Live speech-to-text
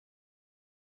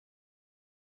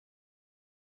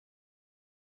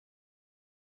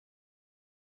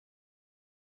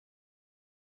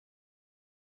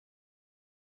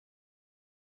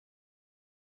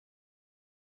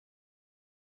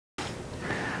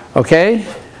Okay?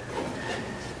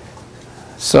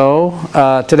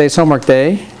 So, today's homework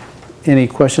day. Any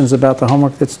questions about the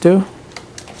homework that's due?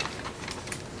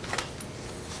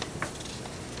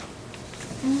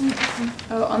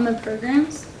 Oh, on the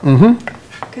programs? Mm-hmm.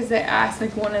 Because they asked,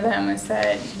 like, one of them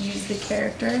said, use the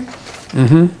character.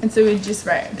 Mm-hmm. And so we'd just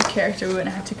write the character. We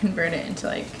wouldn't have to convert it into,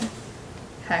 like,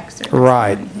 hex or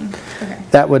Right. anything. Okay.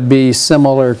 That would be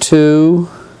similar to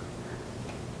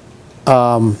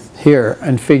here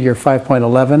in figure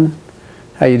 5.11,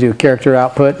 how you do character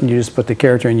output, and you just put the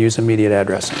character and use immediate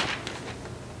addressing.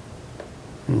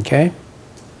 Okay?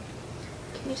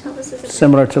 Can you tell this is a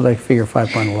Similar to like figure I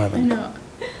 5.11, know.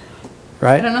 I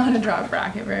right? don't know how to draw a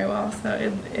bracket very well, so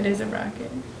it is a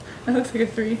bracket. It looks like a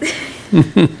 3.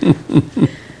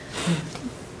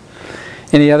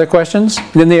 Any other questions?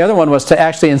 Then the other one was to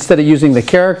actually, instead of using the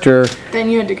character, Then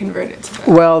you had to convert it to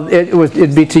the... well,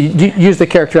 it'd be to use the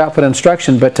character output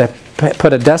instruction, but to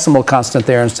put a decimal constant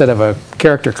there instead of a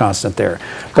character constant there.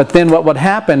 But then what would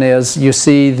happen is, you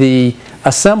see the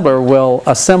assembler will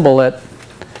assemble it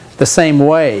the same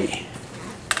way.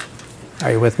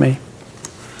 Are you with me?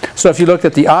 So if you looked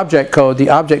at the object code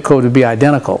would be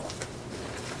identical.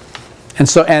 And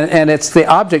so, and it's the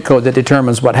object code that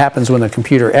determines what happens when the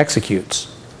computer executes.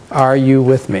 Are you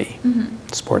with me,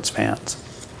 sports fans?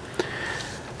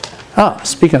 Oh,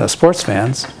 speaking of sports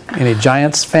fans, any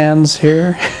Giants fans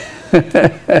here?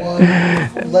 Well,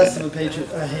 less than a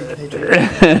Patriot. I hate the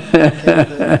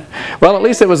Patriots. Well, at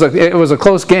least it was a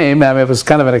close game. I mean, it was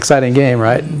kind of an exciting game,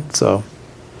 right? So.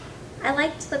 I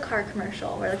liked the car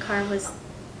commercial where the car was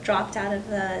dropped out of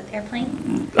the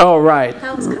airplane. Oh, right.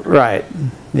 That was cool. Right.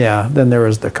 Yeah. Then there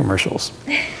was the commercials.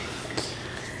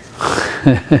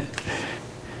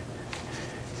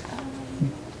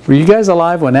 Were you guys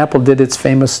alive when Apple did its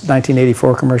famous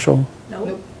 1984 commercial?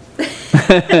 Nope.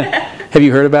 Have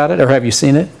you heard about it or have you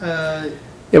seen it?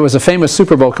 It was a famous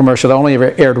Super Bowl commercial that only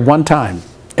ever aired one time,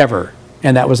 ever,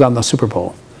 and that was on the Super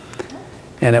Bowl.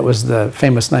 And it was the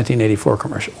famous 1984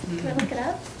 commercial. Can I look it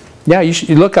up? Yeah,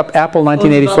 you look up Apple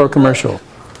 1984 commercial.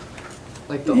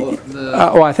 Like the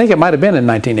Oh, I think it might have been in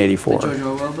 1984. George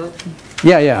Orwell book?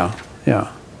 Yeah.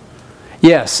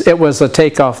 Yes, it was a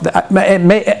takeoff.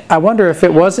 I wonder if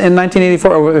it was in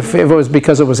 1984 or if it was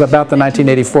because it was about the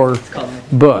 1984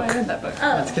 book. I read that book.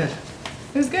 That's good.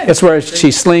 It was good. It's where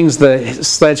she slings the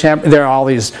sledgehammer. There are all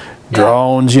these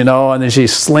drones, you know, and then she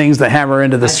slings the hammer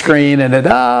into the screen, and it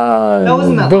That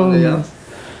wasn't that long ago.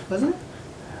 Wasn't it?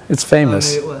 It's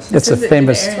famous. maybe it was. It's a Says it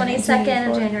famous. did air in 22nd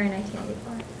of 1984. January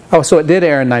 1984. Oh, so it did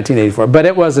air in 1984, but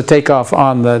it was a takeoff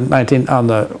on the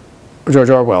George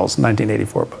Orwell's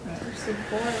 1984 book.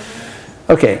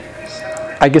 Okay,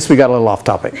 I guess we got a little off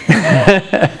topic,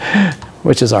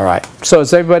 which is all right. So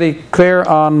is everybody clear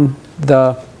on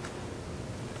the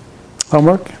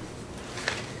homework?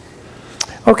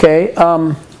 Okay,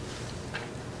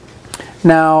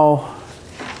 now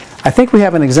I think we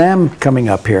have an exam coming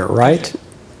up here, right?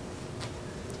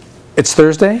 It's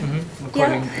Thursday?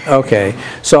 Yeah. Okay,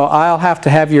 so I'll have to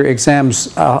have your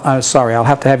exams, I'll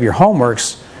have to have your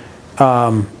homeworks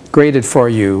graded for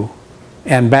you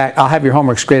and back. I'll have your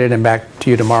homeworks graded and back to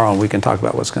you tomorrow, and we can talk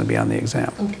about what's going to be on the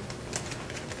exam.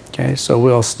 Okay, so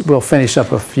we'll finish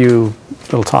up a few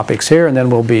little topics here, and then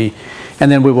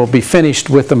we will be finished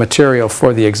with the material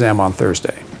for the exam on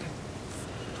Thursday.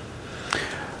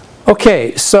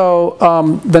 Okay, so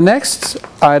the next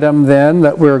item then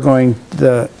that we're going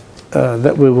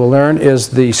that we will learn is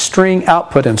the string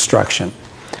output instruction.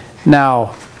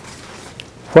 Now,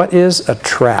 what is a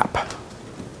trap?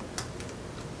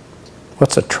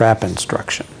 What's a trap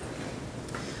instruction?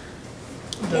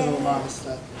 It does a lot of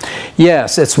stuff.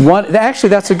 Yes, it's one. Actually,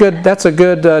 that's a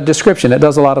good description. It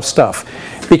does a lot of stuff,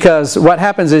 because what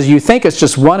happens is you think it's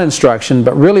just one instruction,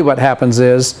 but really what happens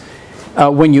is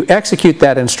when you execute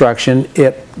that instruction,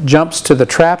 it jumps to the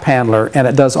trap handler and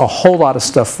it does a whole lot of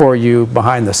stuff for you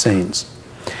behind the scenes.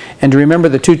 And do you remember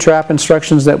the two trap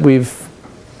instructions that we've?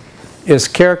 Is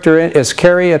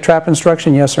carry a trap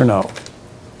instruction? Yes or no?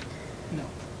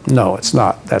 No, it's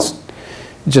not. It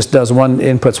just does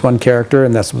inputs one character,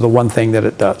 and that's the one thing that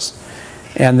it does.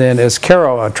 And then is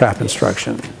caro a trap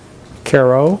instruction?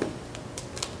 Caro?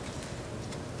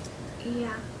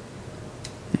 Yeah.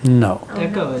 No.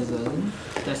 Deco is a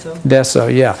deso?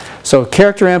 Deso, yeah. So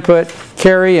character input,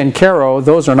 carry, and caro,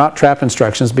 those are not trap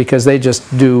instructions because they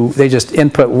just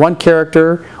input one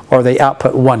character or they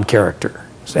output one character.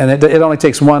 And it only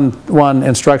takes one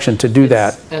instruction to do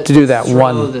that. That's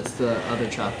the other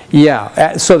trap.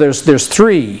 Yeah. So there's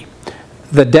three.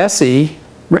 The deci,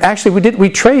 Actually, did we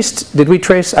trace,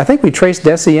 I think we traced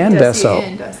Deci and Deso.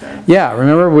 and Deso. Yeah,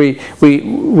 remember we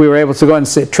were able to go and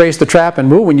trace the trap, and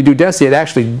when you do Deci, it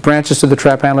actually branches to the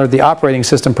trap handler. The operating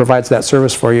system provides that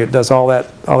service for you. It does all that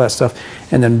stuff,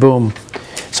 and then boom.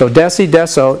 So Deci,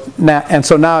 Deso, and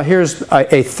so now here's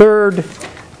a third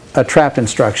trap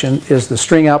instruction is the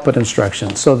string output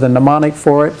instruction. So the mnemonic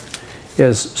for it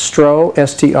is STRO,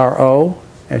 S-T-R-O,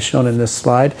 as shown in this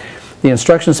slide. The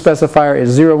instruction specifier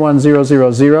is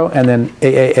 01000 and then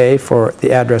AAA for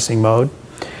the addressing mode.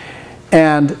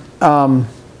 And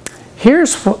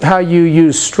here's how you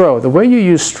use STRO. The way you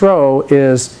use STRO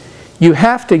is you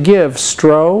have to give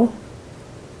STRO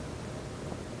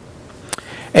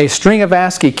a string of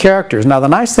ASCII characters. Now the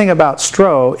nice thing about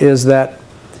STRO is that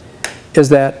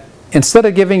instead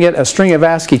of giving it a string of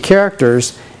ASCII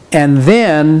characters and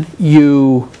then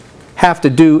you have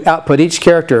to output each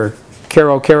character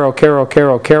Caro, Caro, Caro,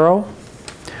 Caro, Caro.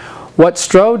 What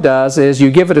STRO does is you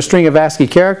give it a string of ASCII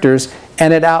characters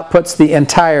and it outputs the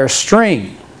entire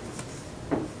string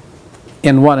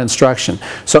in one instruction.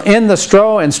 So in the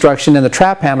STRO instruction in the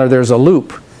trap handler there's a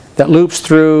loop that loops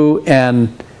through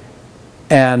and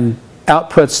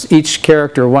outputs each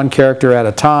character one character at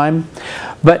a time.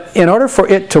 But in order for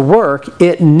it to work,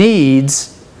 it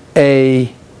needs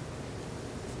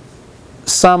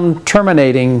some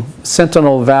terminating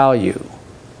sentinel value.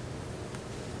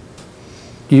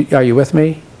 Are you with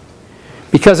me?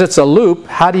 Because it's a loop,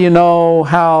 how do you know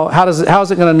how is it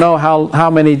going to know how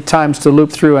many times to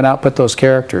loop through and output those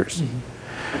characters? Mm-hmm.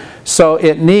 So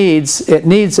it needs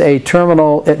a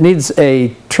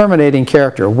terminating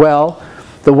character. Well,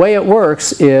 the way it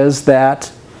works is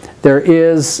that there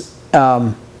is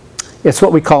it's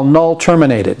what we call null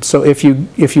terminated. So if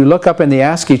you look up in the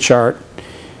ASCII chart,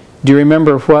 do you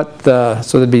remember what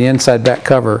so there'd be inside back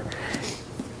cover.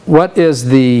 What is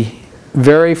the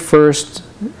very first?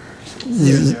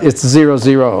 00. It's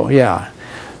 00, yeah.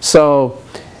 So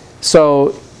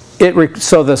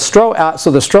the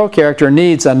STRO character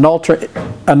needs a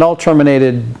null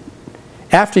terminated.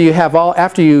 After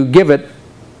you give it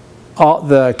all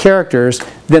the characters,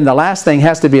 then the last thing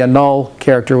has to be a null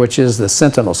character, which is the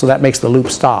sentinel. So that makes the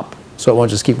loop stop, so it won't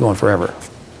just keep going forever.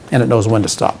 And it knows when to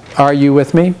stop. Are you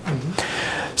with me?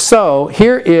 Mm-hmm. So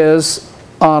here is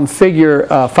on figure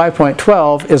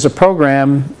 5.12 is a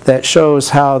program that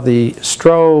shows how the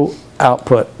STRO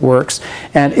output works.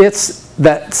 And it's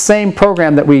that same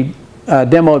program that we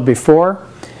demoed before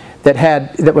that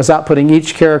was outputting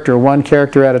each character one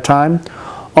character at a time.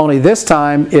 Only this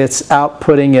time it's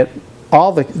outputting it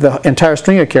all the entire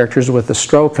string of characters with the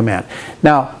STRO command.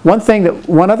 Now, one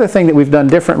other thing that we've done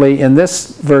differently in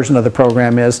this version of the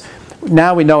program is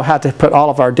now we know how to put all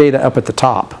of our data up at the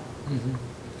top. Mm-hmm.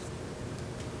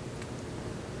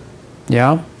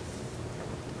 Yeah?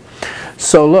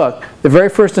 So look, the very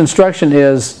first instruction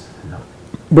is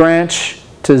branch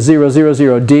to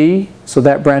 000D, so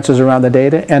that branches around the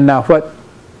data. And now what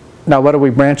are we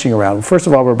branching around? First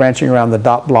of all, we're branching around the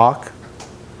dot block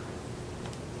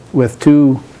with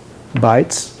 2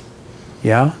 bytes,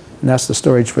 yeah, and that's the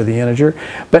storage for the integer.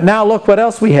 But now look what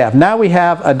else we have. Now we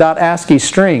have a .ASCII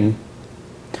string.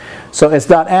 So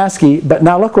it's .ASCII, but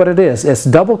now look what it is. It's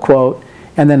double quote,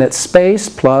 and then it's space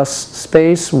plus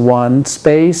space 1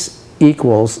 space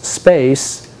equals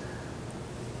space.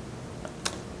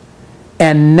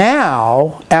 And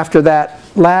now, after that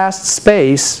last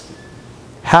space,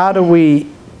 how do we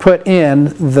put in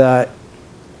the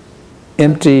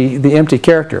empty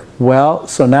character? Well,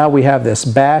 so now we have this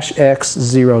bash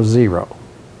x00.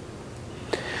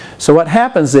 So what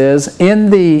happens is in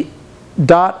the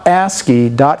 .ASCII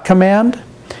command,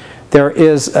 there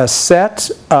is a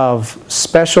set of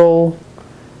special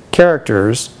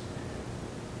characters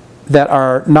that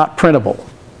are not printable.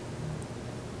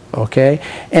 Okay,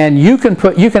 and you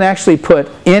can actually put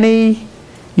any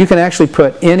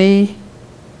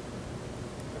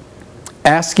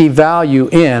ASCII value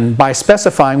in by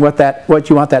specifying what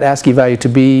you want that ASCII value to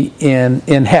be in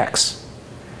hex.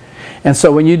 And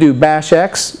so when you do bash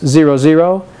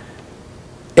x00,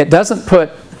 it doesn't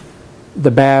put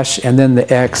the bash and then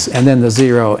the x and then the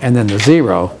 0 and then the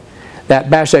 0. That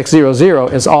bash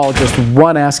x00 is all just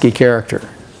one ASCII character.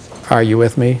 Are you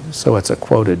with me? So it's a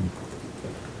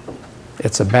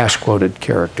bash quoted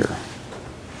character.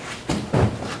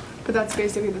 But that's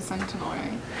basically the sentinel,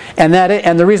 right? And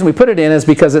the reason we put it in is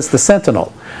because it's the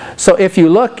sentinel. So if you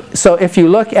look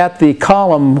at the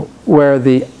column where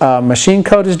the machine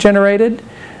code is generated,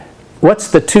 what's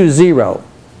the 20?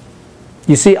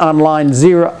 You see on line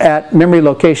 0 at memory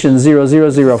location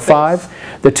 0005,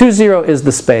 the 20 is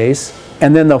the space,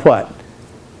 and then the what?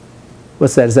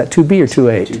 What's that? Is that 2b or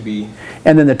 28? 2B.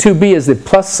 And then the 2b is the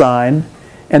plus sign,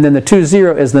 and then the 20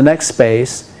 is the next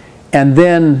space, and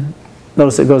then,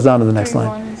 notice it goes down to the next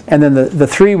line. And then the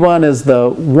 31 is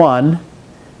the 1,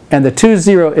 and the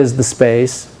 20 is the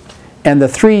space, and the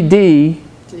 3d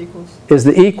is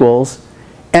the equals,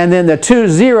 and then the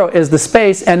 20 is the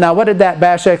space, and now what did that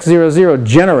bash x00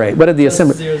 generate? What did the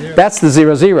assembly? 00. That's the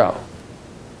 00.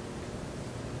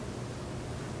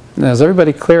 Now, is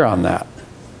everybody clear on that?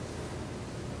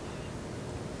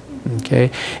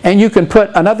 Okay, and you can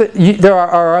put another, there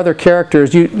are other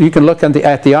characters, you can look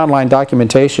at the online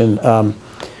documentation,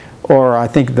 or I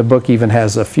think the book even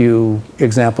has a few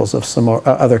examples of some more,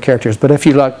 other characters, but if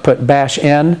you put bash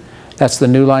n, that's the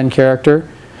new line character,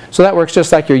 so that works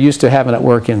just like you're used to having it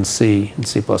work in C and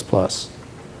C++. You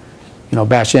know,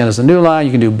 bash n is a new line,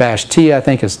 you can do bash t, I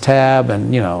think, is tab,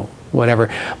 and you know, whatever,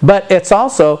 but it's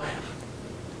also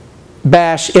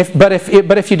bash, but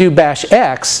if you do bash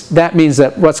x, that means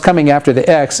that what's coming after the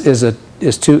x is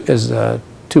 2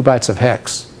 bytes of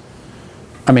hex.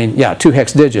 I mean, yeah, 2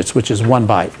 hex digits, which is 1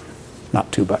 byte,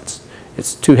 not 2 bytes.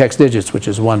 It's 2 hex digits, which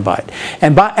is 1 byte.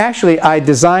 And actually, I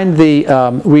designed the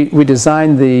we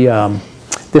designed the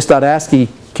this .ASCII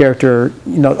character,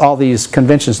 you know, all these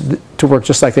conventions to work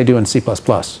just like they do in C++.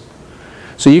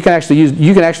 So you can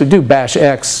actually do bash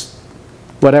x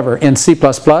whatever in C++,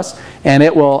 and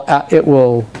it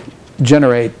will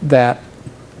generate that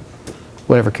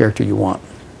whatever character you want.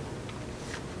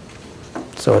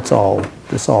 So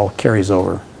this all carries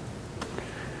over.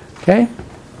 Okay?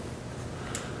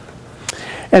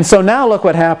 And so now look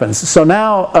what happens. So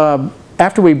now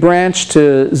after we branch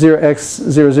to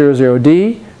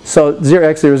 0x000d, so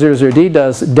 0x000d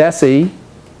does deci,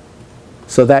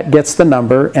 so that gets the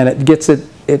number, and it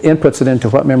inputs it into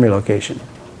what memory location?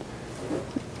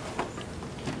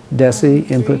 Deci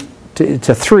input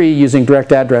to 3 using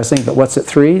direct addressing, but what's at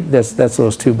 3? That's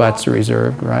those 2 bytes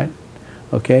reserved, right?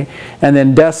 Okay, and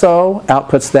then deso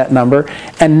outputs that number,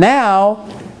 and now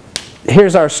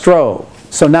here's our stro.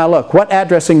 So now look, what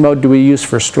addressing mode do we use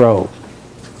for stro?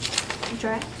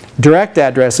 Direct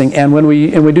addressing, and when we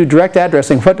do direct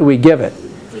addressing, what do we give it?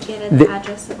 We give it the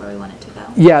address of where we want it to go.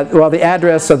 Yeah, well, the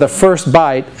address of the first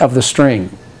byte of the string.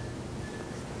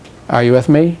 Are you with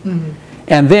me? Mm-hmm.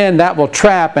 And then that will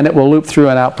trap, and it will loop through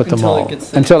and output them all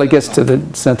until it gets to the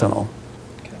sentinel.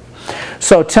 Okay.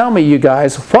 So tell me, you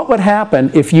guys, what would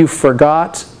happen if you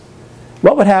forgot?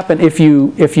 What would happen if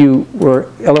you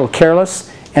were a little careless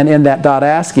and in that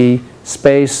 .ASCII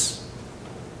space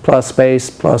plus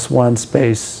 1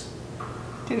 space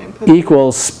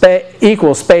equals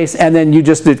space, and then you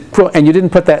just did, and you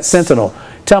didn't put that sentinel?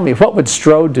 Tell me, what would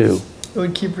stro do? It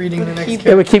would keep reading the next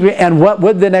character. It would keep, and what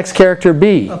would the next character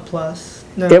be? A plus.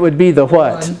 No, it would be the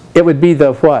what? 1. It would be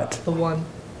the what? The 1.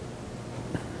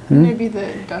 Maybe the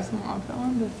decimal offset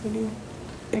one, the 30,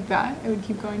 like that. It would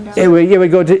keep going down. It would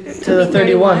go to the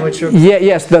 31, which are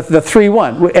yes, the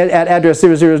 31 at address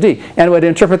 00d, and it would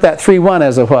interpret that 31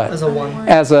 as a what? As a 1.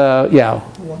 As a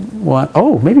 1.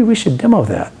 Oh, maybe we should demo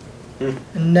that.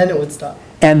 And then it would stop.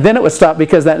 And then it would stop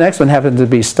because that next one happened to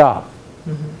be stop.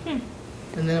 Mm-hmm.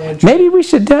 And then it would. Maybe we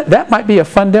should. That might be a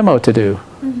fun demo to do.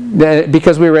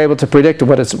 Because we were able to predict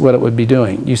what it would be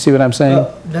doing. You see what I'm saying?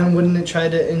 Then wouldn't it try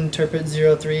to interpret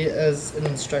 03 as an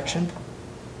instruction?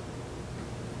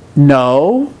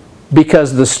 No,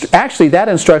 because actually that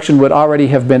instruction would already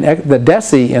have been, the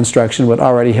deci instruction would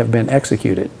already have been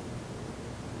executed.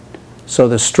 So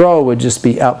the stro would just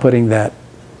be outputting that.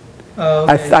 Oh,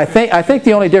 okay. I think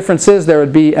the only difference is there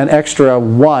would be an extra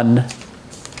 1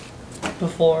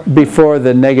 before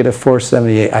the negative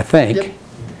 478, I think. Yep.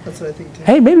 That's what I think too.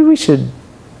 Hey, maybe we should.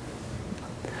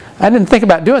 I didn't think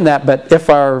about doing that, but if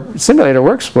our simulator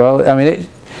works well, I mean,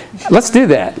 let's do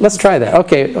that. Let's try that.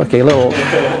 Okay, a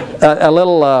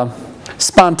little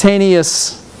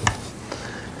spontaneous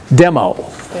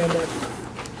demo.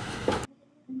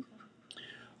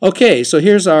 Okay, so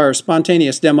here's our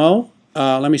spontaneous demo.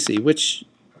 Let me see, which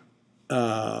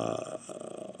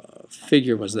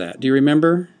figure was that? Do you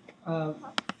remember?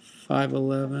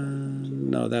 511,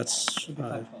 no, that's,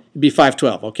 it'd be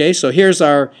 512, okay? So here's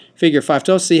our figure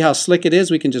 512. See how slick it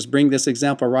is? We can just bring this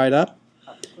example right up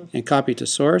and copy to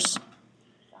source.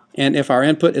 And if our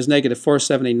input is negative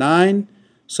 479,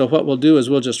 so what we'll do is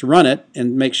we'll just run it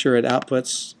and make sure it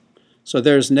outputs. So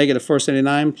there's negative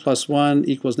 479 plus 1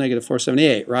 equals negative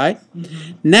 478, right?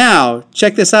 Mm-hmm. Now,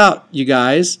 check this out, you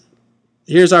guys.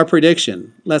 Here's our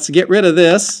prediction. Let's get rid of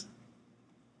this.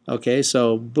 Okay,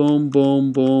 so boom,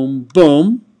 boom, boom,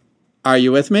 boom. Are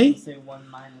you with me? Say 1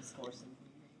 minus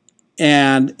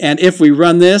 478. And if we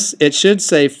run this, it should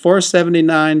say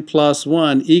 479 plus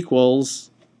 1 equals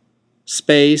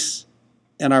space,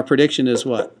 and our prediction is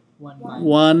what?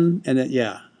 1, and then,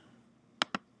 yeah.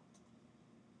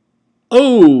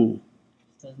 Oh!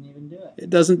 Doesn't even do it. It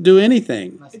doesn't do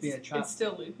anything. Must be a trap. It's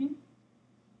still looping?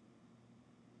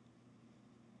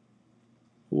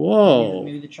 Whoa.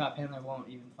 Maybe the trap handler won't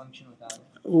even function without it.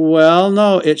 Well,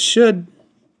 no, it should.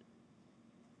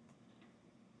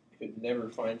 If it never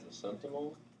finds a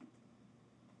sentinel,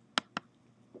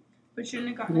 But shouldn't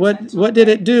it gotten a What sentinel, did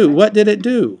right? it do? What did it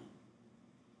do?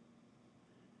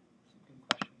 Good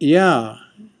question. Yeah.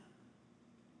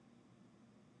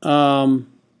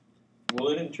 will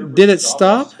it interpret Did it as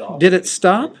stop? Did it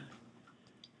stop?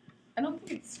 I don't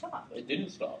think it stopped. It didn't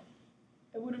stop.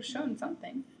 It would have shown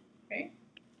something, right?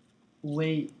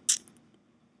 Wait.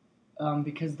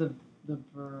 Because the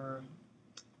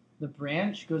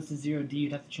branch goes to 0D,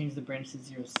 you'd have to change the branch to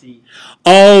 0C.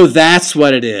 Oh, that's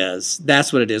what it is.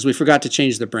 That's what it is. We forgot to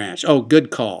change the branch. Oh,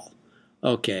 good call.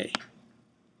 Okay.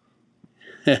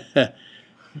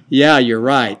 Yeah, you're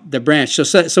right. The branch.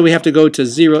 So we have to go to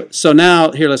 0. So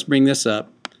now, here, let's bring this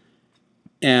up.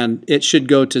 And it should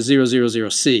go to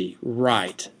 000C.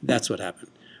 Right. That's what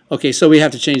happened. Okay, so we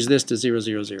have to change this to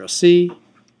 000C.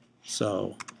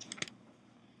 So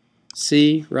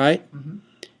C, right? Mm-hmm.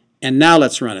 And now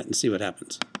let's run it and see what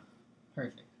happens.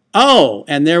 Perfect. Oh,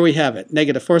 and there we have it.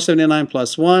 Negative 479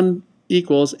 plus 1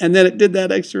 equals, and then it did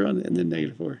that extra one, and then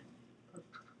negative 4.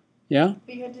 Yeah?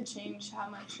 But you had to change how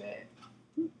much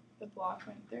the block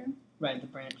went through. Right, the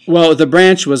branch. Well, the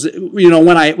branch was, you know,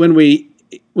 when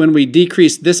we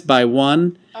decreased this by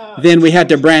 1, then we had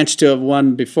to branch to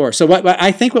 1 before. So what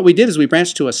I think what we did is we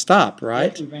branched to a stop,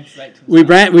 right? We branched right to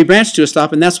We branched to a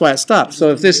stop, and that's why it stopped. So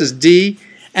if this is D,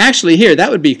 actually here,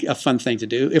 that would be a fun thing to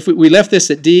do. If we left this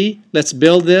at D, let's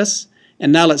build this,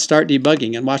 and now let's start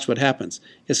debugging and watch what happens.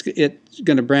 It's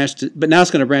going to branch to, but now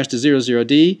it's going to branch to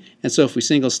 00D, and so if we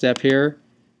single step here,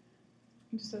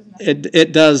 It just does nothing.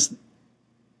 it does,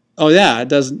 oh yeah, it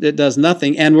does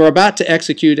nothing, and we're about to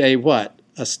execute a what?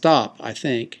 A stop, I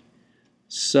think.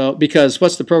 So, because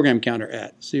what's the program counter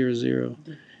at? 00.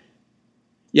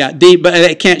 Yeah, D, but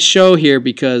it can't show here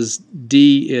because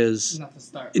D is, not the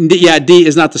start. yeah, D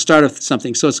is not the start of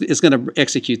something, so it's going to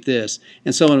execute this.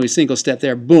 And so when we single step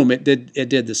there, boom, it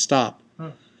did the stop.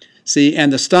 See,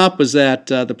 and the stop was at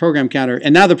the program counter,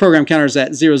 and now the program counter is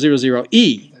at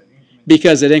 000E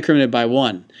because it incremented by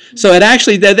 1. So it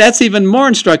actually, that's even more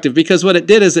instructive because what it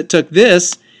did is it took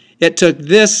this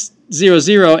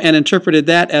 00 and interpreted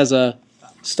that as a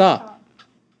stop.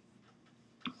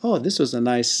 Oh, this was a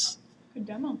nice Good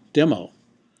demo. demo.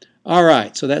 All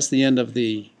right, so that's the end of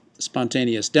the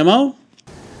spontaneous demo.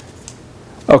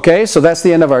 Okay, so that's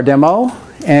the end of our demo.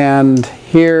 And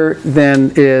here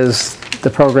then is the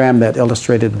program that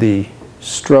illustrated the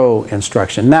STRO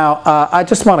instruction. Now, I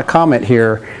just want to comment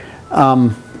here.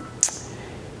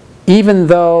 Even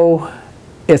though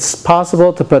it's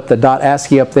possible to put the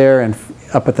 .ASCII up there and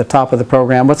up at the top of the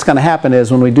program, what's going to happen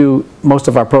is when we do most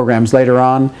of our programs later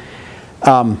on,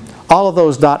 all of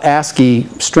those .ASCII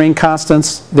string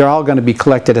constants, they're all going to be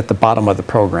collected at the bottom of the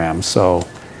program. So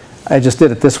I just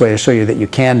did it this way to show you that you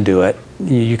can do it.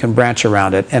 You can branch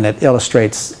around it, and it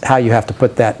illustrates how you have to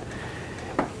put that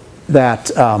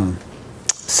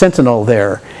sentinel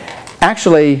there.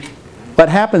 Actually, what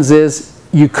happens is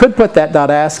you could put that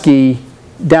 .ASCII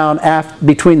down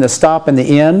between the stop and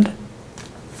the end.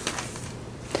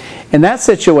 In that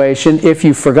situation, if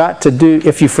you forgot to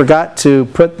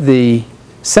put the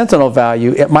sentinel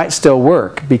value, it might still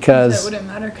work because That wouldn't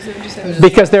matter because it would just say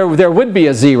because there would be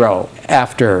a 0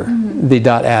 after the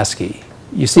 .ASCII.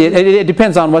 You see, it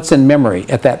depends on what's in memory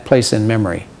at that place in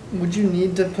memory. Would you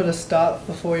need to put a stop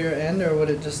before your end, or would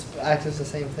it just act as the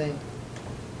same thing?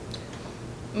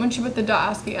 Once you put the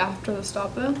 .ASCII after the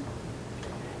stop though?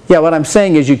 Yeah, what I'm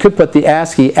saying is you could put the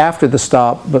ASCII after the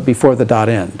stop, but before the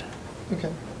 .end. Okay.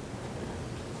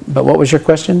 But what was your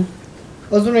question?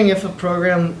 I was wondering if a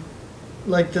program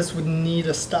like this would need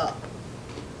a stop,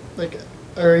 like,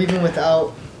 or even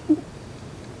without.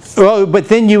 Well, but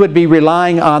then you would be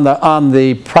relying on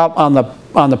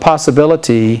the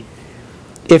possibility.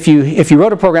 If you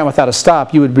wrote a program without a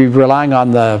stop, you would be relying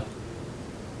on the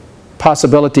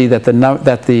possibility that the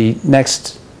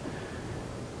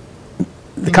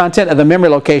content of the memory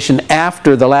location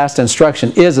after the last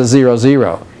instruction is a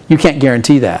 00. You can't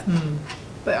guarantee that.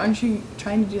 But aren't you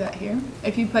trying to do that here?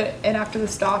 If you put it after the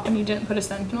stop and you didn't put a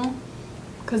sentinel?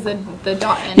 Because the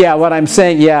 .end. Yeah, what I'm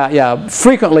saying, yeah.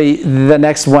 Frequently, the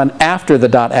next one after the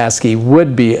 .ASCII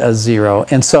would be a 0.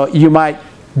 And so you might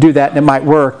do that and it might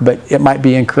work, but it might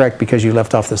be incorrect because you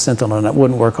left off the sentinel and it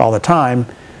wouldn't work all the time.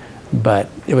 but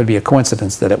it would be a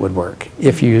coincidence that it would work.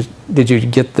 If you, did you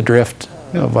get the drift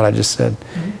of what I just said?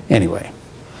 Anyway.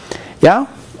 Yeah?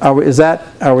 Are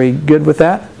we good with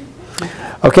that?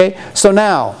 Okay, so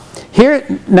now,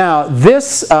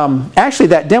 this, actually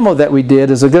that demo that we did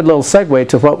is a good little segue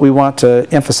to what we want to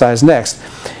emphasize next.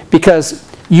 Because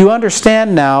you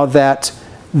understand now that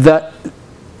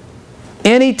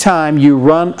anytime you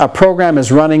run, a program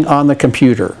is running on the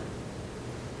computer,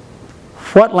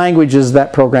 what language is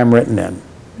that program written in?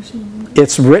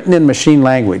 It's written in machine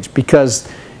language because,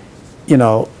 you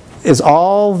know, is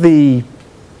all the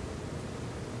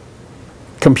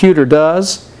computer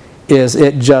does is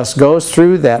it just goes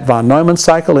through that von Neumann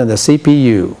cycle in the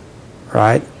CPU,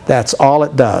 right? That's all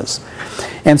it does.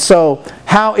 And so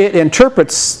how it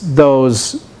interprets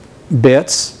those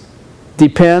bits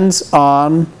depends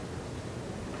on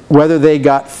whether they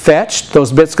got fetched,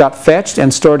 those bits got fetched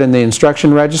and stored in the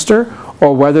instruction register,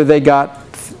 or whether they got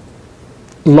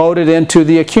loaded into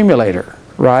the accumulator,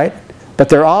 right? But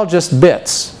they're all just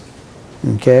bits,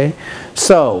 okay?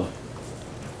 So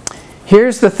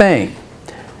here's the thing.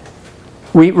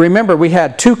 Remember we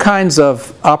had two kinds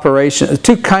of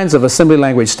assembly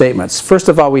language statements. First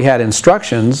of all, we had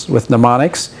instructions with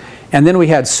mnemonics, and then we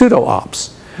had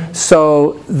pseudo-ops.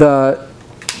 So the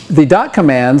dot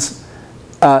commands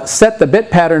set the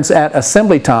bit patterns at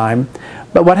assembly time,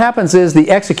 but what happens is the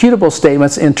executable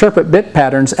statements interpret bit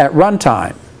patterns at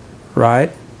runtime, right?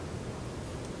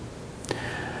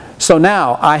 So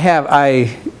now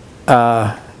I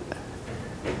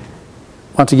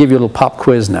want to give you a little pop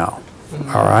quiz now.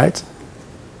 All right?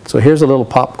 So here's a little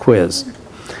pop quiz.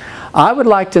 I would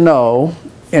like to know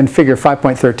in figure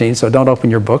 5.13, so don't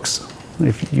open your books.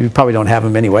 If you probably don't have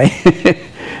them anyway. I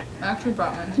actually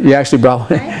brought mine. You actually brought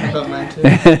one? I brought mine too.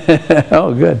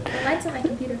 Oh, good. Mine's on my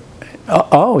computer.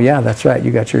 Oh, yeah, that's right.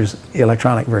 You got yours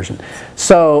electronic version.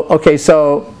 So, okay,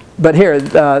 so, but here,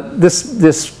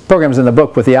 this program's in the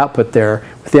book with the output there,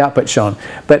 with the output shown.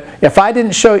 But if I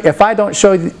don't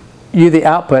show you the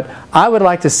output, I would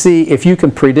like to see if you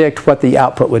can predict what the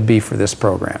output would be for this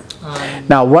program.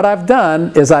 Now what I've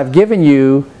done is I've given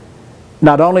you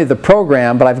not only the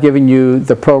program, but I've given you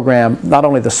the program, not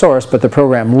only the source, but the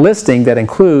program listing that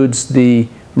includes the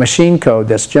machine code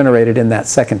that's generated in that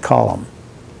second column.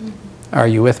 Are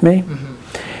you with me?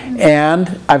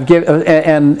 And I've given,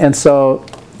 and so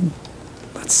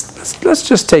let's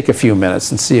just take a few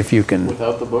minutes and see if you can.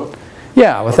 Without the book?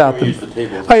 Yeah, without the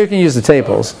tables. Oh, you can use the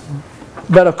tables.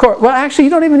 But of course, well, actually, you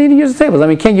don't even need to use the tables. I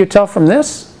mean, can you tell from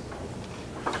this?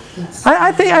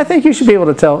 I think you should be able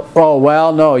to tell. Oh,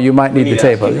 well, no, you might need the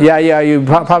table. Yeah, you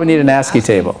probably need an ASCII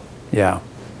table. Yeah.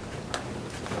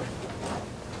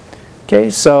 Okay,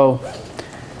 so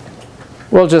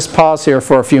we'll just pause here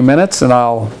for a few minutes, and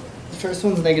I'll. The first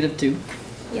one's -2.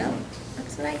 Yeah,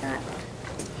 that's what I got.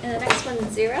 And the next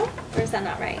one's 0, or is that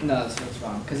not right? No, that's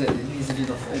wrong, because it needs to do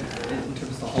the it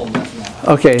interprets the whole mess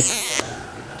now. Okay.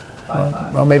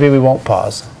 Well, maybe we won't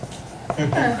pause.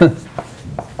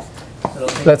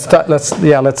 Let's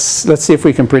see if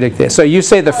we can predict this. So you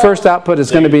say the first output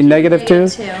is going to be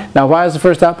 -2? Now, why is the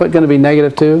first output going to be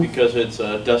 -2? Because it's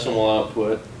a decimal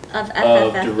output Of of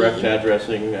FFFE. direct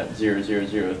addressing at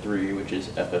 0003, which is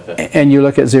FFF. And you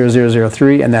look at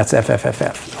 0003, and that's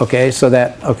FFFF. Okay, so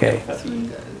that, okay.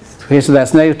 Okay, so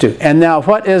that's -2. And now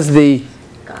what is the,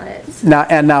 Got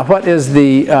it. now what is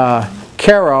the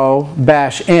caro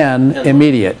 -n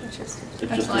immediate?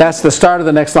 That's the start of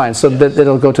the next line, so that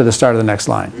it'll go to the start of the next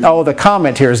line. Oh, the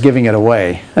comment here is giving it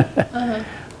away.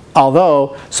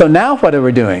 Although, so now what are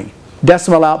we doing?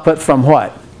 Decimal output from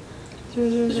what?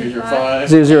 005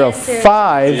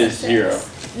 005. is 0.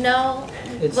 No,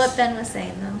 It's- what Ben was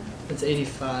saying though. It's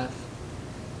 85.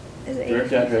 Is it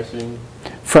Direct 80? addressing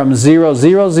From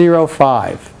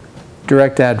 0005,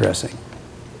 direct addressing.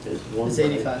 is 1 It's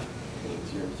 85.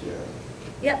 0.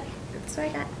 Yep, that's what I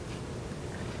got.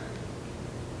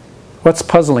 What's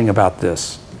puzzling about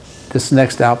this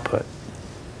next output?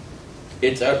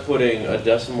 It's outputting a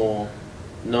decimal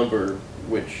number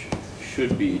which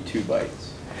should be 2 bytes.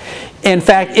 In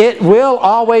fact, it will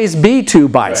always be 2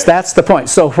 bytes. Right. That's the point.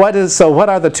 So what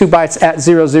are the 2 bytes at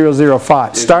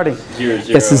 0005? Starting, 0,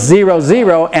 0. it's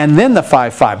 00 and then the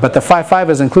 55. But the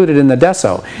 55 is included in the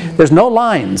deso. There's no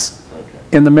lines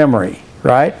in the memory,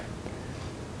 right?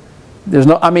 There's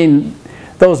no. I mean,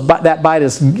 that byte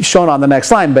is shown on the next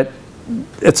line, but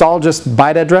it's all just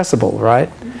byte addressable, right?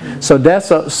 So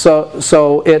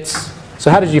so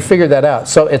how did you figure that out?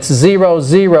 So it's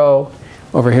 00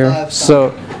 over here.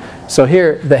 So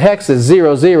here the hex is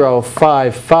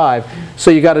 0055. So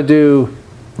you got to do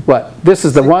what? This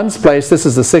is the 1's place. This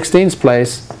is the 16's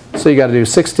place. So you got to do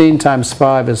 16 times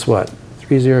 5 is what?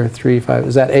 3035,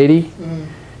 is that 80? Mm.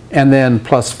 And then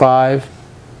plus 5.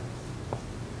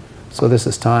 So this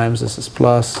is times, this is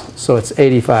plus, so it's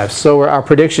 85. So our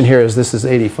prediction here is this is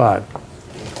 85.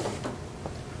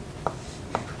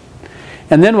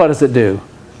 And then what does it do?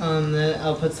 The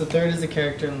outputs, the third is a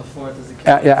character and the fourth is a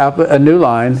character. Yeah, output a new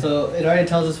line. So it already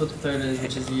tells us what the third is,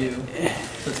 which is U.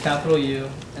 So it's capital U,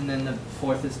 and then the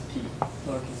fourth is P,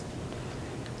 lowercase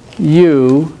p.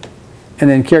 U, and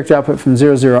then character output from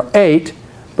 008.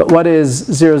 But what is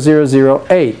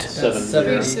 0008? Seven.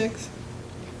 36.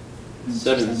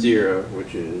 70,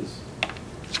 which is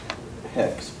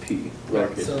hex P,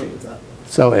 lowercase So p. it's up.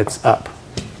 So it's up.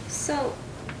 So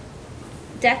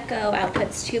Deco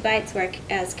outputs 2 bytes,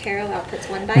 whereas Caro outputs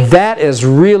 1 byte. That is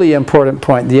really important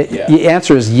point. The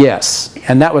answer is yes,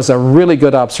 and that was a really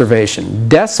good observation.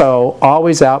 Deso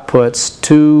always outputs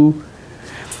 2.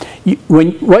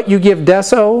 What you give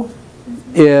Deso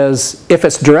is, if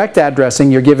it's direct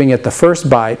addressing, you're giving it the first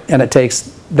byte, and it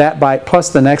takes that byte plus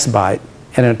the next byte,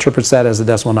 and it interprets that as a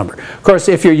decimal number. Of course,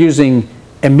 if you're using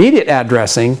immediate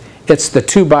addressing, it's the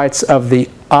 2 bytes of the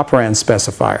operand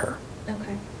specifier.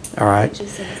 Okay. All right. Which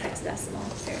is in the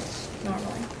hexadecimal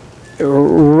normally.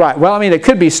 Right. Well, I mean, it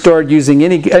could be stored using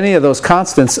any of those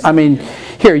constants. I mean,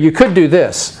 here, you could do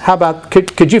this. How about,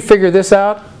 could you figure this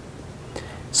out?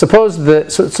 Suppose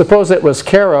it was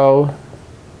Caro.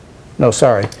 No,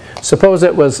 sorry. Suppose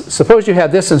you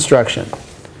had this instruction.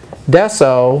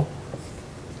 Deso,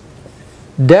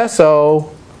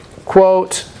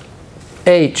 quote,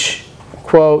 H,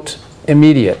 quote,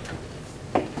 immediate.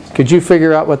 Could you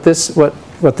figure out what this would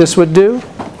do?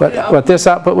 What this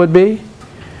output would be?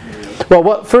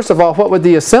 Well, first of all, what would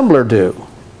the assembler do?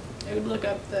 It would look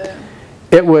up the.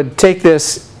 It would take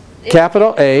this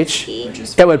capital H.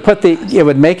 It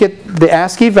would make it the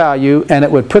ASCII value, and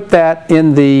it would put that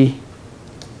in the.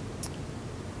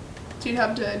 So you'd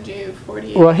have to do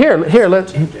 48. Well, here,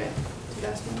 let's. Change it to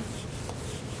decimal.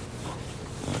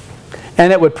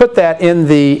 And it would put that in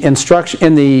the instruction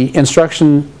in the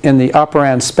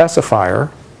operand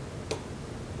specifier.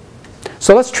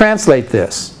 So let's translate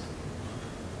this.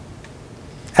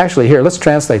 Actually, here, let's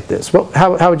translate this. Well,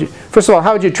 how would you? First of all,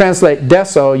 how would you translate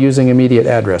deso using immediate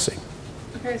addressing?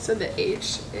 Okay, so the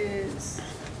H is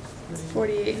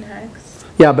 48 in hex.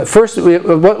 Yeah, but first,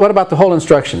 what about the whole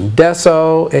instruction?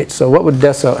 Deso. H. So what would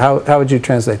deso? How would you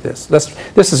translate this?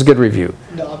 This is a good review.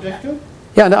 The object code?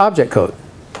 Yeah, the object code.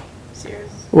 Zeros.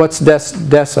 What's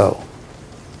deso?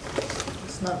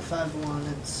 It's not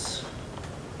 5-1, it's...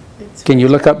 Can you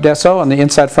look up deso on the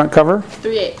inside front cover?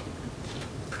 38.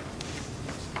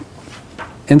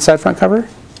 Inside front cover?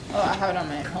 Oh, I have it on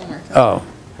my homework. Oh.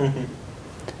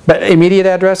 But immediate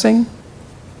addressing?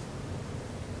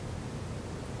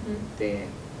 38.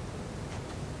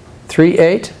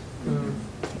 3.8?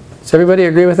 Does everybody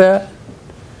agree with that?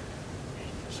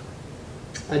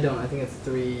 I don't, I think it's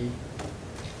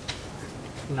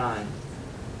 3.9.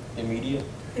 Immediate?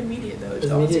 Immediate though. It's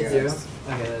Is all immediate 0? zeros.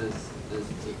 Okay, that is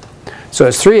 8. So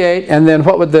it's 3.8, and then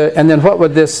what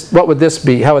would this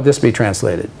be? How would this be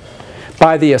translated?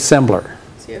 By the assembler.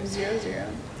 So you have 0, 0.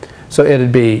 So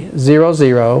it'd be 0,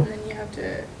 0, And then you have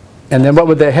to. and then what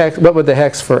would the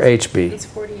hex for H be? It's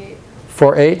 48.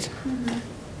 4.8?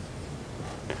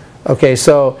 Okay,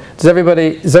 so does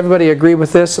everybody agree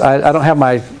with this? I don't have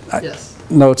my Yes.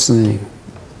 notes and.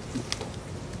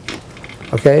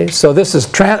 Okay, so this is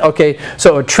okay.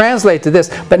 So it would translate to this,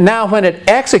 but now when it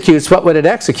executes, what would it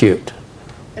execute?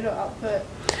 It'll output.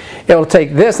 It'll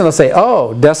take this and it'll say,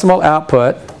 oh, decimal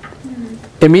output,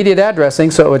 immediate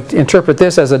addressing, so it would interpret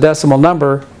this as a decimal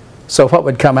number. So what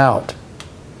would come out?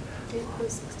 8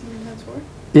 plus 16 times 4.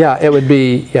 Yeah, it would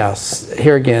be, yes,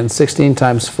 here again, 16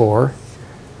 times 4,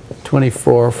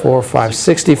 24, 4, 5,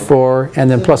 64,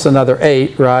 and then plus another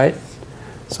 8, right?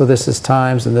 So this is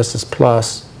times and this is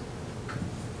plus.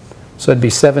 So it'd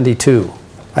be 72.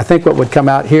 I think what would come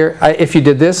out here, if you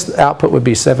did this, the output would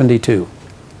be 72.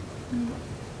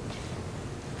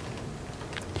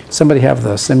 Somebody have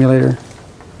the simulator?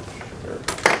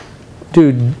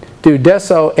 Do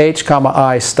deso h comma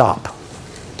I stop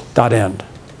dot end.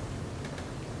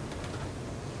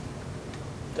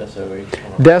 Deso H.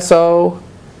 Deso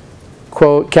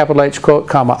quote capital H quote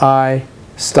comma I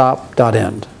stop dot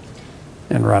end,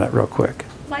 and run it real quick.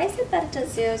 Why is it that it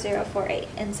does 0048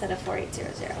 instead of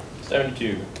 4800?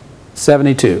 72.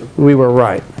 72. We were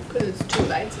right. Because it's 2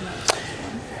 bytes and that's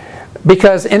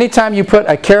Because anytime you put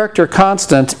a character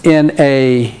constant in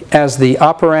as the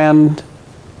operand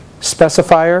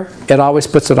specifier, it always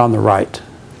puts it on the right.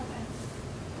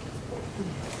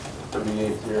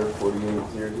 38, 0, 48, 0,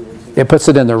 0, 0. It puts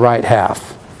it in the right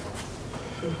half.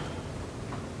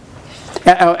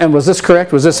 And was this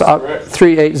correct? Was this Correct.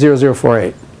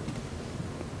 380048?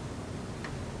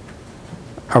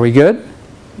 Are we good?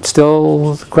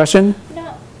 Still question?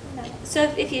 No, no. So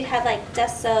if you had like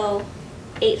deso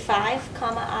 85,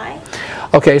 comma I.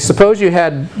 Okay, suppose you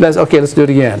had, let's do it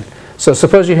again. So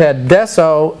suppose you had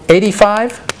deso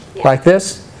 85, Yeah. like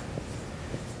this,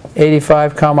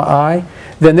 85 comma I,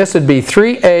 then this would be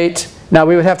 38. Now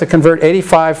we would have to convert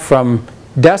 85 from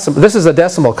decimal. This is a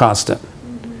decimal constant.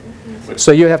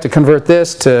 So you have to convert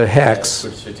this to hex.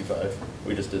 Which is 55.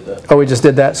 We just did that. Oh, we just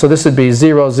did that. So this would be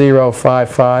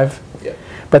 0055. Yeah.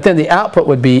 But then the output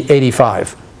would be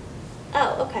 85.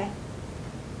 Oh, okay.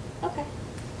 Okay.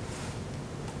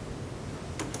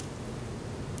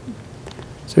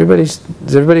 Is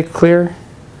everybody clear?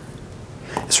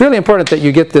 It's really important that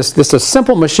you get this. This is a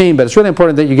simple machine, but it's really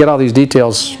important that you get all these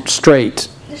details straight.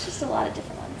 There's just a lot of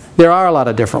different ones. There are a lot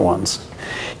of different ones.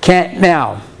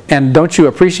 Now, and don't you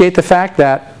appreciate the fact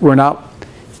that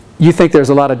you think there's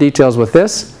a lot of details with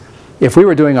this? If we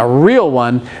were doing a real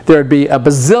one, there would be a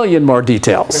bazillion more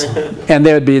details. And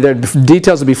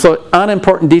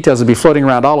unimportant details would be floating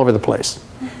around all over the place.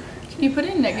 Can you put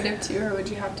in -2, or would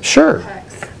you have to Sure. put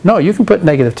hex? No, you can put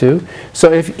 -2.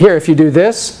 So if you do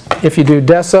this, if you do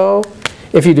deso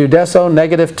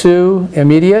 -2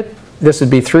 immediate, this would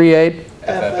be 38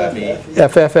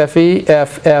 FFFE.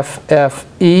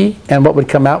 FFFE, and what would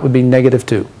come out would be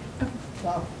 -2.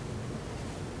 Wow.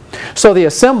 So the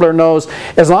assembler knows,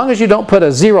 as long as you don't put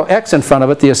a 0x in front of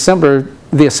it, the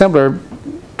assembler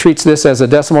treats this as a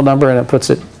decimal number and it puts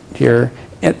it here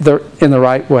in the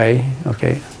right way.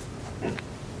 Okay. And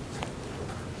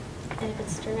if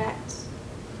it's direct.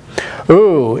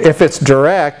 Ooh, if it's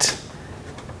direct,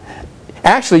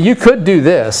 actually you could do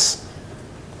this.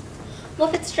 Well,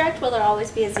 if it's direct, will there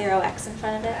always be a 0x in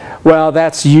front of it? Well,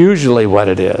 that's usually what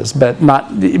it is, but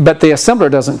the assembler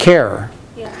doesn't care.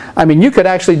 Yeah. I mean, you could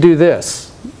actually do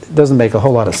this. It doesn't make a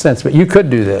whole lot of sense, but you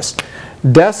could do this.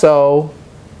 Deso,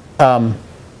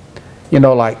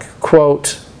 like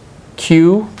quote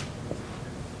Q,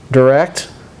 direct.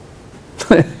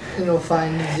 And you'll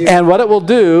find 0. And what it will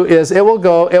do is it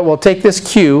will take this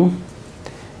Q,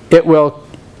 the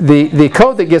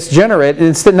code that gets generated,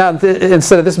 instead of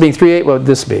this being 38, what would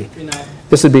this be? 39.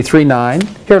 This would be 39.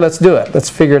 Here, let's do it. Let's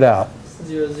figure it out.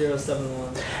 0071.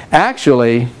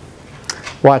 Actually,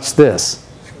 watch this.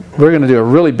 We're going to do a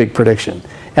really big prediction.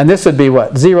 And this would be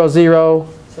what? 00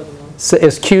 71.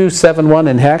 is Q71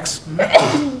 in hex?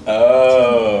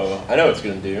 Oh, I know what it's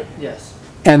going to do. Yes.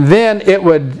 And then it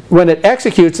would, when it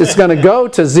executes, it's going to go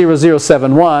to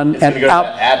 0071 It's and gonna go to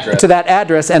that address. to that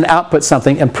address and output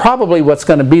something. And probably what's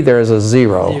going to be there is a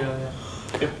 0. 0,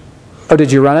 yeah. Oh,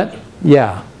 did you run it?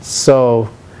 Yeah. So,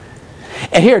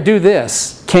 and here, do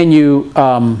this. Can you,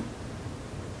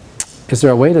 is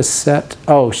there a way to set,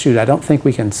 oh shoot, I don't think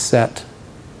we can set.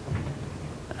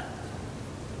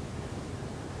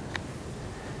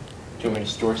 Do you want me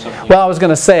to store something? Well, I was going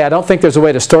to say, I don't think there's a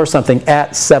way to store something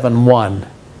at 7.1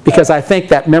 because I think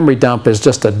that memory dump is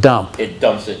just a dump. It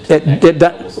dumps it to the next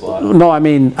double slot. No, I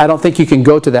mean, I don't think you can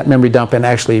go to that memory dump and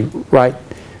actually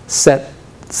set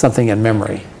something in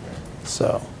memory.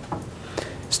 So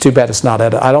it's too bad it's not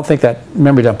editable. I don't think that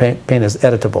memory dump pane is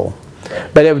editable.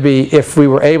 Right. But it would be, if we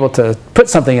were able to put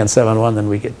something in 7.1, then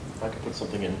we could. I could put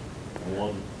something in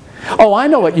 1. Oh, I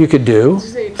know what you could do.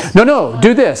 Just say it's- No,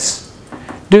 do this.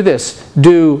 Do this.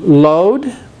 Do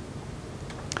load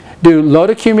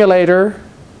accumulator,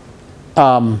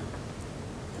 I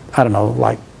don't know,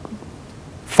 like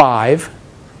 5,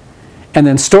 and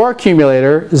then store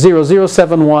accumulator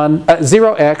 0071,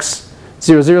 0x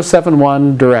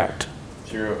 0071 direct.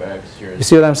 0x, 0. You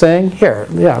see what I'm saying? Here,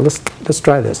 yeah, let's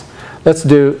try this. Let's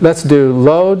do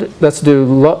load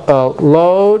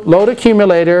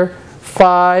accumulator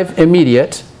 5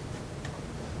 immediate.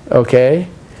 Okay.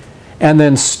 And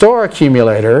then store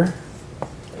accumulator,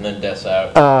 And then des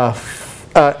out.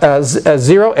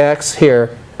 0x here,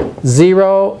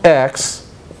 0x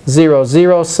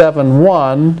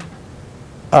 0071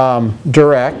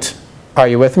 direct. Are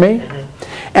you with me?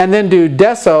 And then do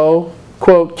deso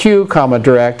quote q comma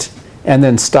direct, and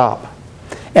then stop.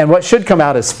 And what should come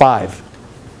out is 5.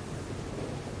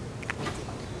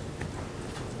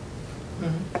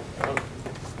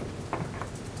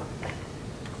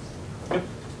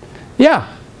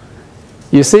 Yeah.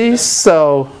 You see?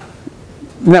 So,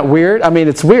 isn't that weird? I mean,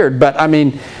 it's weird, but I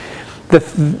mean,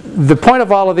 the point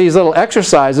of all of these little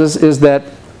exercises is that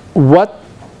what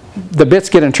the bits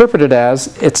get interpreted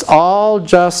as, it's all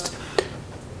just,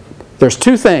 there's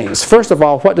two things. First of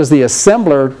all, what does the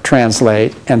assembler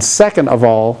translate? And second of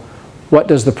all, what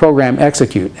does the program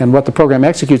execute? And what the program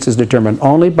executes is determined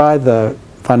only by the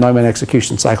von Neumann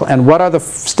execution cycle. And what are the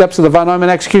steps of the von Neumann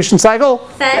execution cycle?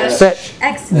 Fetch,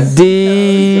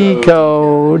 execute,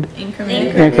 Decode,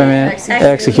 Increment. increment,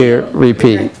 execute,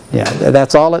 repeat. Yeah,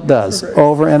 that's all it does,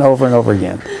 over and over and over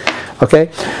again.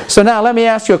 Okay? So now let me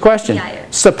ask you a question.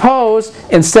 Suppose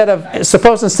instead of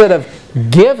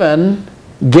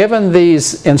given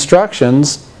these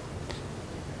instructions,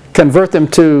 convert them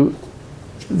to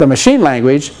the machine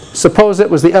language, suppose it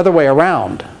was the other way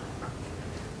around.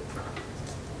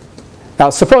 Now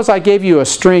suppose I gave you a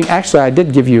string, actually I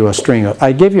did give you a string,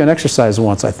 I gave you an exercise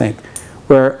once I think,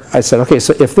 where I said, okay,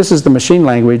 so if this is the machine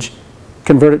language,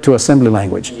 convert it to assembly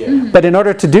language. Yeah. But in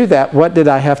order to do that, what did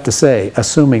I have to say?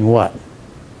 Assuming what?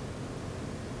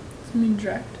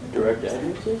 Direct. Direct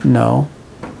addressing? No.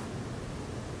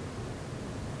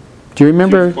 Do you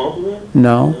remember? Complement?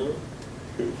 No.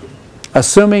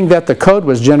 Assuming that the code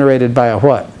was generated by a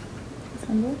what?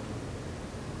 Assembler.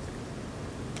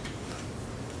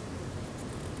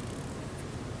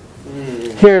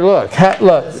 Here, look,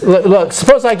 look.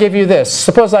 Suppose I give you this.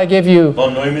 Suppose I give you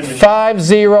Von Neumann machine.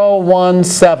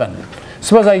 5017.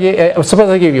 Suppose I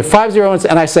give you 5017,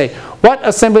 and I say, what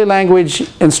assembly language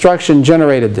instruction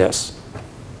generated this?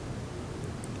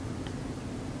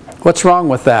 What's wrong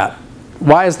with that?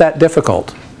 Why is that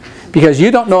difficult? Because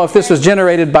you don't know if this was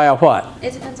generated by a what?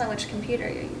 It depends on which computer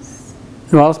you use.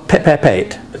 Well, pate. Oh,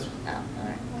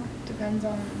 alright. Depends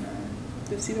on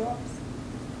the pseudo ops.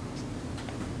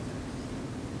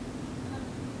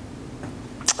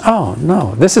 Oh,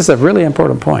 no. This is a really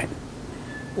important point.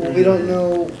 Well, we don't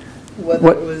know whether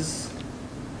What- it was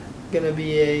going to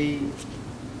be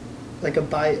like a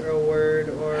byte or a word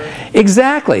or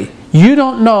Exactly. You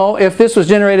don't know if this was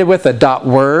generated with a dot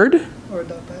word, a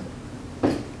dot byte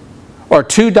or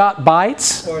 2 dot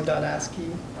bytes, or a dot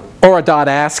ASCII. or a dot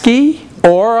ASCII,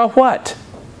 or a what?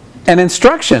 An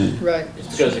instruction. Right.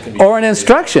 It's because it can be Or an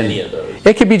instruction. Any of those.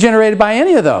 It could be generated by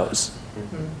any of those.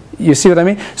 You see what I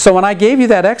mean? So when I gave you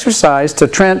that exercise to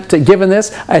given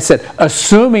this, I said,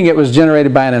 assuming it was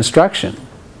generated by an instruction.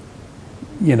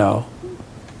 You know.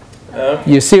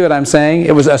 You see what I'm saying?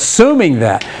 It was assuming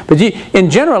that. But in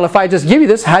general, if I just give you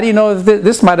this, how do you know that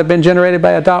this might have been generated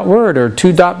by a dot word or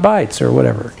 2 dot bytes or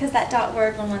whatever? Because that dot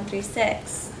word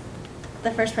 1136, the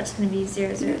first part's going to be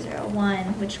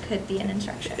 0001, which could be an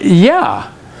instruction.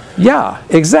 Yeah. Yeah,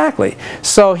 exactly.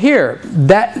 So here,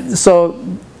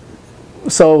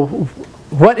 so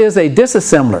what is a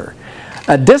disassembler?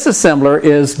 A disassembler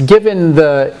is given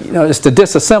it's to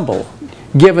disassemble.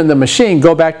 Given the machine,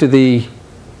 go back to the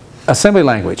assembly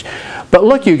language. But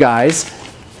look, you guys,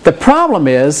 the problem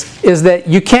is that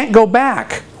you can't go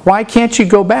back. Why can't you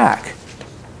go back?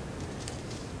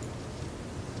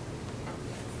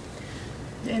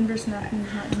 The inverse mapping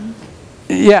is not unique.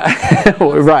 Yeah,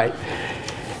 right.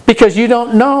 Because you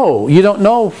don't know. You don't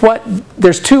know what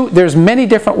there's many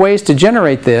different ways to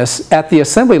generate this at the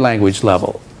assembly language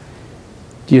level.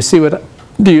 Do you see what I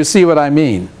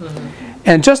mean? Mm-hmm.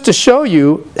 And just to show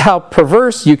you how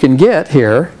perverse you can get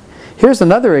here, here's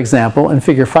another example in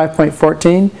figure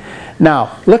 5.14.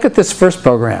 Now, look at this first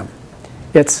program.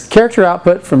 It's character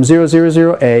output from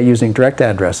 000A using direct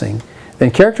addressing,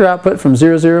 then character output from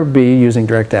 00B using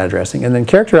direct addressing, and then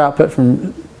character output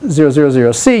from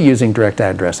 000C using direct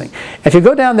addressing. If you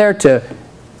go down there at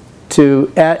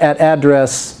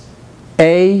address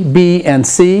A, B, and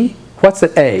C, what's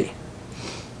at A?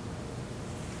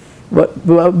 What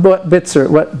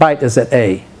byte is at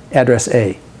A? Address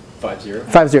A? 50.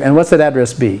 50. And what's at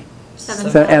address B?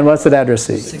 7. And what's at address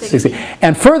C? 60.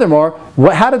 And furthermore,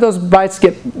 how did those bytes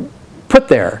get put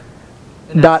there?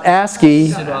 Dot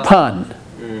ASCII pun.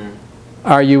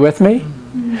 Are you with me?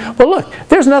 Well, look,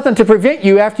 there's nothing to prevent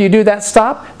you after you do that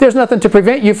stop. There's nothing to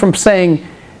prevent you from saying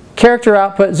character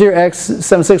output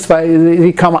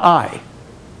 0x765, comma I.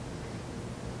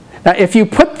 Now, if you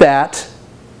put that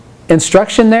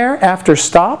instruction there after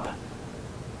stop,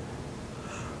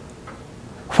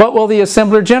 what will the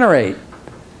assembler generate?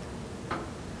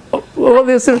 Well,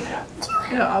 this is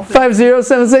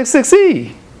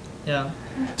 50766E. Yeah.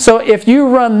 So if you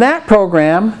run that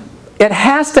program, it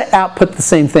has to output the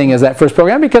same thing as that first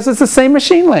program because it's the same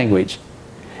machine language.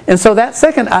 And so that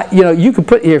second, you could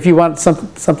put here, if you want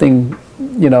something,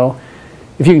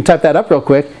 if you can type that up real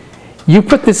quick, you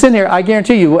put this in here, I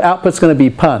guarantee you output's going to be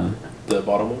pun. The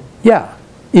bottom one? Yeah.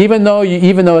 Even though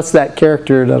it's that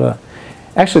character,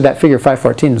 actually that figure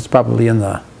 514 is probably in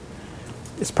the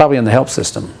help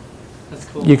system. That's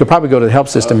cool. You could probably go to the help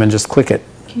system and just click it.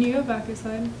 Can you go back a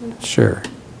slide? Sure.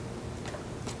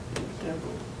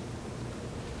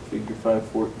 Figure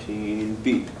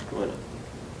 514B. Why not?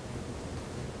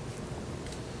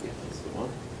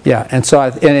 Yeah, and so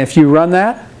and if you run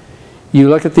that, you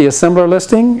look at the assembler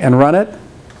listing and run it,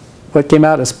 what came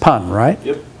out is pun, right?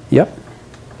 Yep. Yep.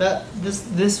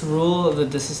 This rule of the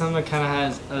disassembler kind of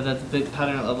has that the big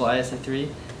pattern at level ISA 3.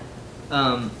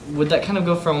 Would that kind of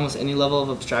go for almost any level of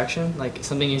abstraction? Like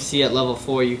something you see at level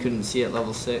 4, you couldn't see at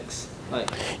level 6. Like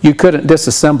You couldn't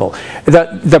disassemble.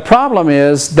 The problem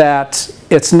is that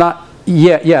it's not.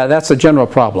 Yeah, that's a general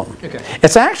problem. okay.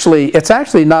 It's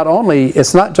actually not only.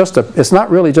 It's not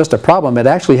really just a problem. It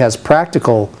actually has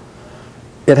practical.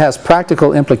 It has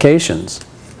practical implications.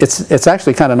 It's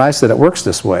actually kind of nice that it works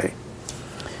this way.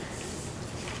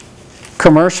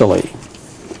 Commercially.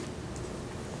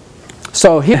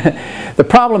 So here, the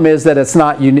problem is that it's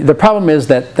not unique. The problem is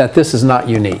that this is not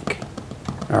unique.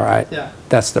 All right. Yeah.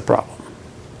 That's the problem.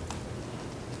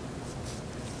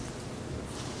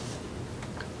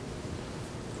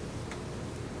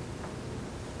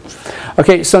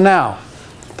 Okay, so now,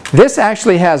 this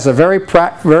actually has a very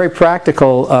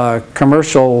practical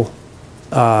commercial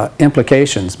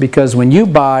implications, because when you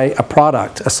buy a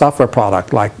product, a software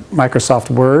product like Microsoft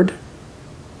Word,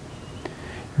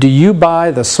 do you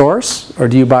buy the source or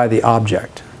do you buy the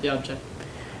object? The object.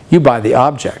 You buy the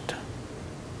object.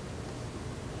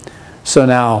 So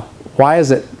now, why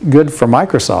is it good for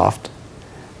Microsoft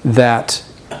that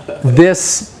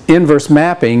this inverse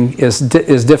mapping is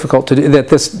difficult to do, that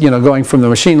this, going from the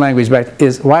machine language back,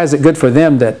 why is it good for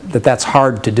them that's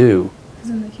hard to do? Because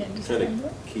then they can't disassemble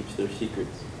it. Keeps their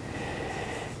secrets.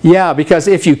 Yeah, because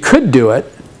if you could do it,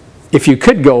 if you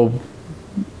could go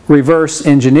reverse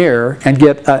engineer and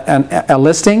get a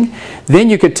listing, then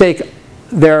you could take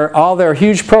all their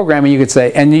huge programming, you could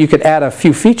say, and you could add a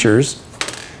few features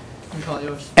And call it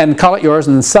yours. and call it yours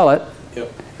and then sell it.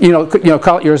 Yep.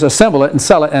 Call it yours, assemble it, and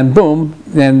sell it, and boom,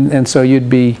 and so you'd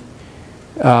be,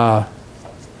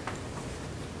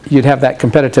 you'd have that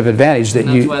competitive advantage that And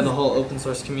that's you. why the whole open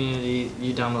source community,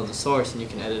 you download the source and you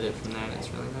can edit it from there, and it's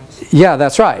really nice. Yeah,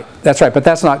 that's right. That's right. But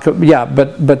that's not. Yeah,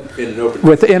 but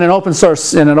in an open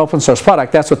source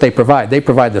product, that's what they provide. They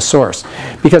provide the source,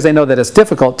 because they know that it's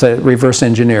difficult to reverse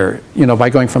engineer. By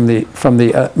going from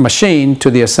the machine to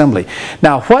the assembly.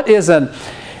 Now, what is an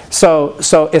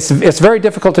So it's very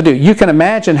difficult to do. You can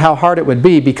imagine how hard it would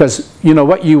be, because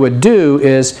what you would do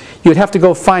is you'd have to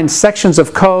go find sections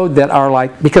of code that are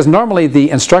because normally the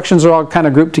instructions are all kind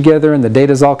of grouped together and the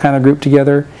data is all kind of grouped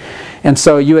together, and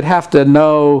so you would have to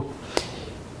know,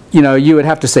 you would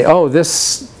have to say, oh,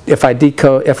 this, if I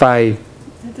You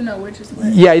have to know which is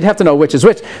which. yeah, you'd have to know which is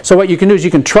which. So what you can do is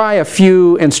you can try a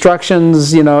few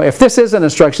instructions. If this is an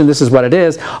instruction, this is what it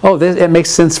is. Oh, it makes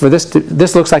sense for this.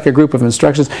 This looks like a group of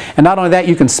instructions. And not only that,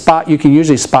 you can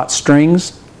usually spot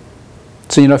strings.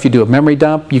 So if you do a memory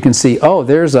dump, you can see, oh,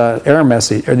 there's a error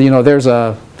message, or there's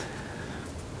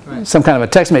some kind of a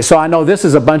text message. So I know this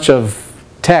is a bunch of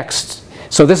text.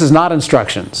 So this is not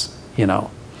instructions.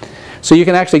 So you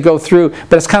can actually go through,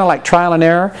 but it's kind of like trial and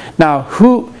error. Now,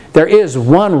 there is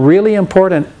one really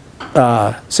important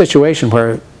situation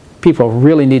where people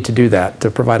really need to do that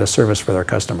to provide a service for their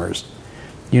customers.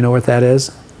 You know what that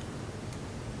is?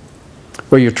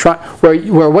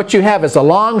 Where what you have is a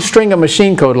long string of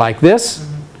machine code like this,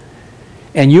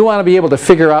 and you want to be able to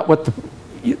figure out what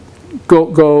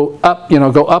go up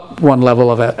one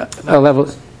level of a level.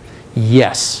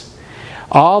 Yes.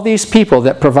 All these people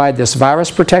that provide this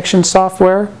virus protection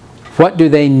software, what do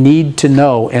they need to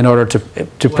know in order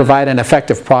to provide an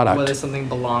effective product? Whether something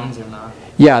belongs or not.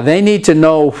 Yeah, they need to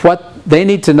know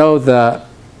the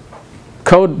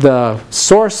code, the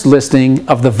source listing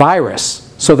of the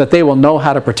virus, so that they will know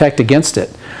how to protect against it.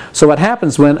 So what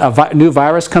happens when a new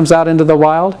virus comes out into the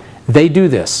wild? They do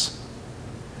this.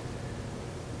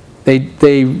 They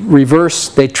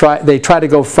try to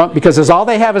go from, because all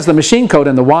they have is the machine code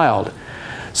in the wild.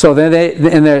 So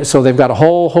so they've got a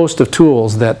whole host of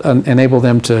tools that enable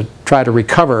them to try to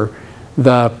recover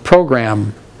the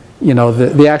program,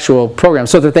 the actual program,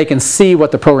 so that they can see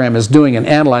what the program is doing and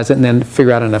analyze it and then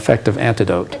figure out an effective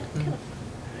antidote.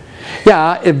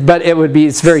 Yeah, but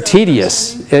it's very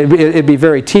tedious. It'd be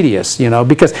very tedious,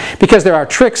 because there are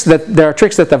tricks that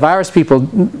the virus people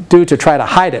do to try to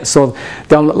hide it. So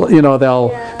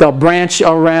they'll branch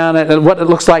around it, and what it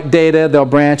looks like data, they'll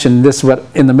branch, and what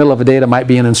in the middle of a data might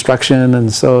be an instruction,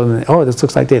 and so this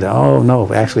looks like data. Oh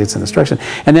no, actually it's an instruction.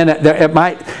 And then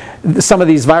some of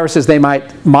these viruses, they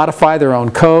might modify their own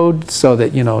code so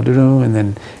that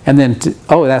and then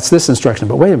that's this instruction.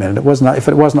 But wait a minute, if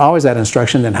it wasn't always that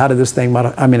instruction, then how did this thing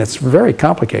modify? I mean, it's very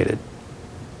complicated,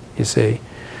 you see.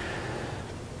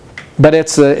 But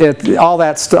all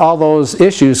those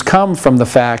issues come from the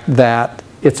fact that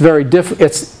it's very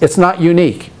it's not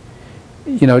unique.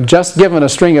 you know, just given a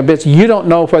string of bits, you don't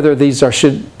know whether these are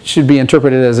should be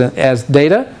interpreted as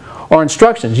data or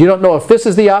instructions. You don't know if this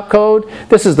is the opcode,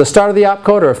 this is the start of the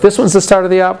opcode, or if this one's the start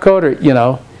of the opcode, or, you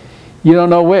know, you don't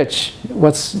know which.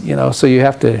 You know, so you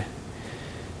have to,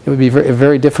 it would be very,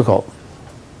 very difficult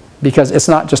because it's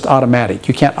not just automatic.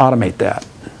 You can't automate that.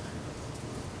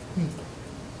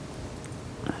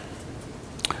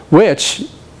 Which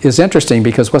is interesting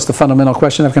because what's the fundamental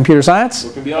question of computer science?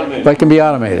 What can be automated? What can be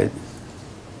automated?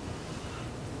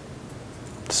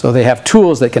 So they have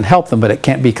tools that can help them, but it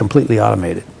can't be completely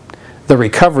automated. The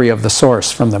recovery of the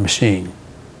source from the machine.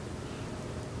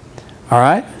 All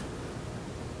right?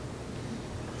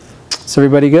 Is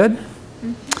everybody good?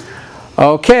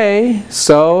 Okay,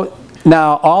 so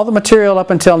now all the material up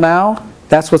until now,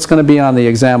 that's what's going to be on the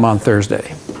exam on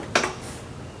Thursday.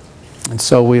 And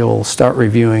so we'll start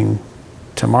reviewing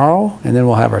tomorrow, and then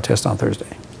we'll have our test on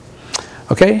Thursday.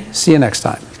 Okay, see you next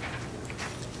time.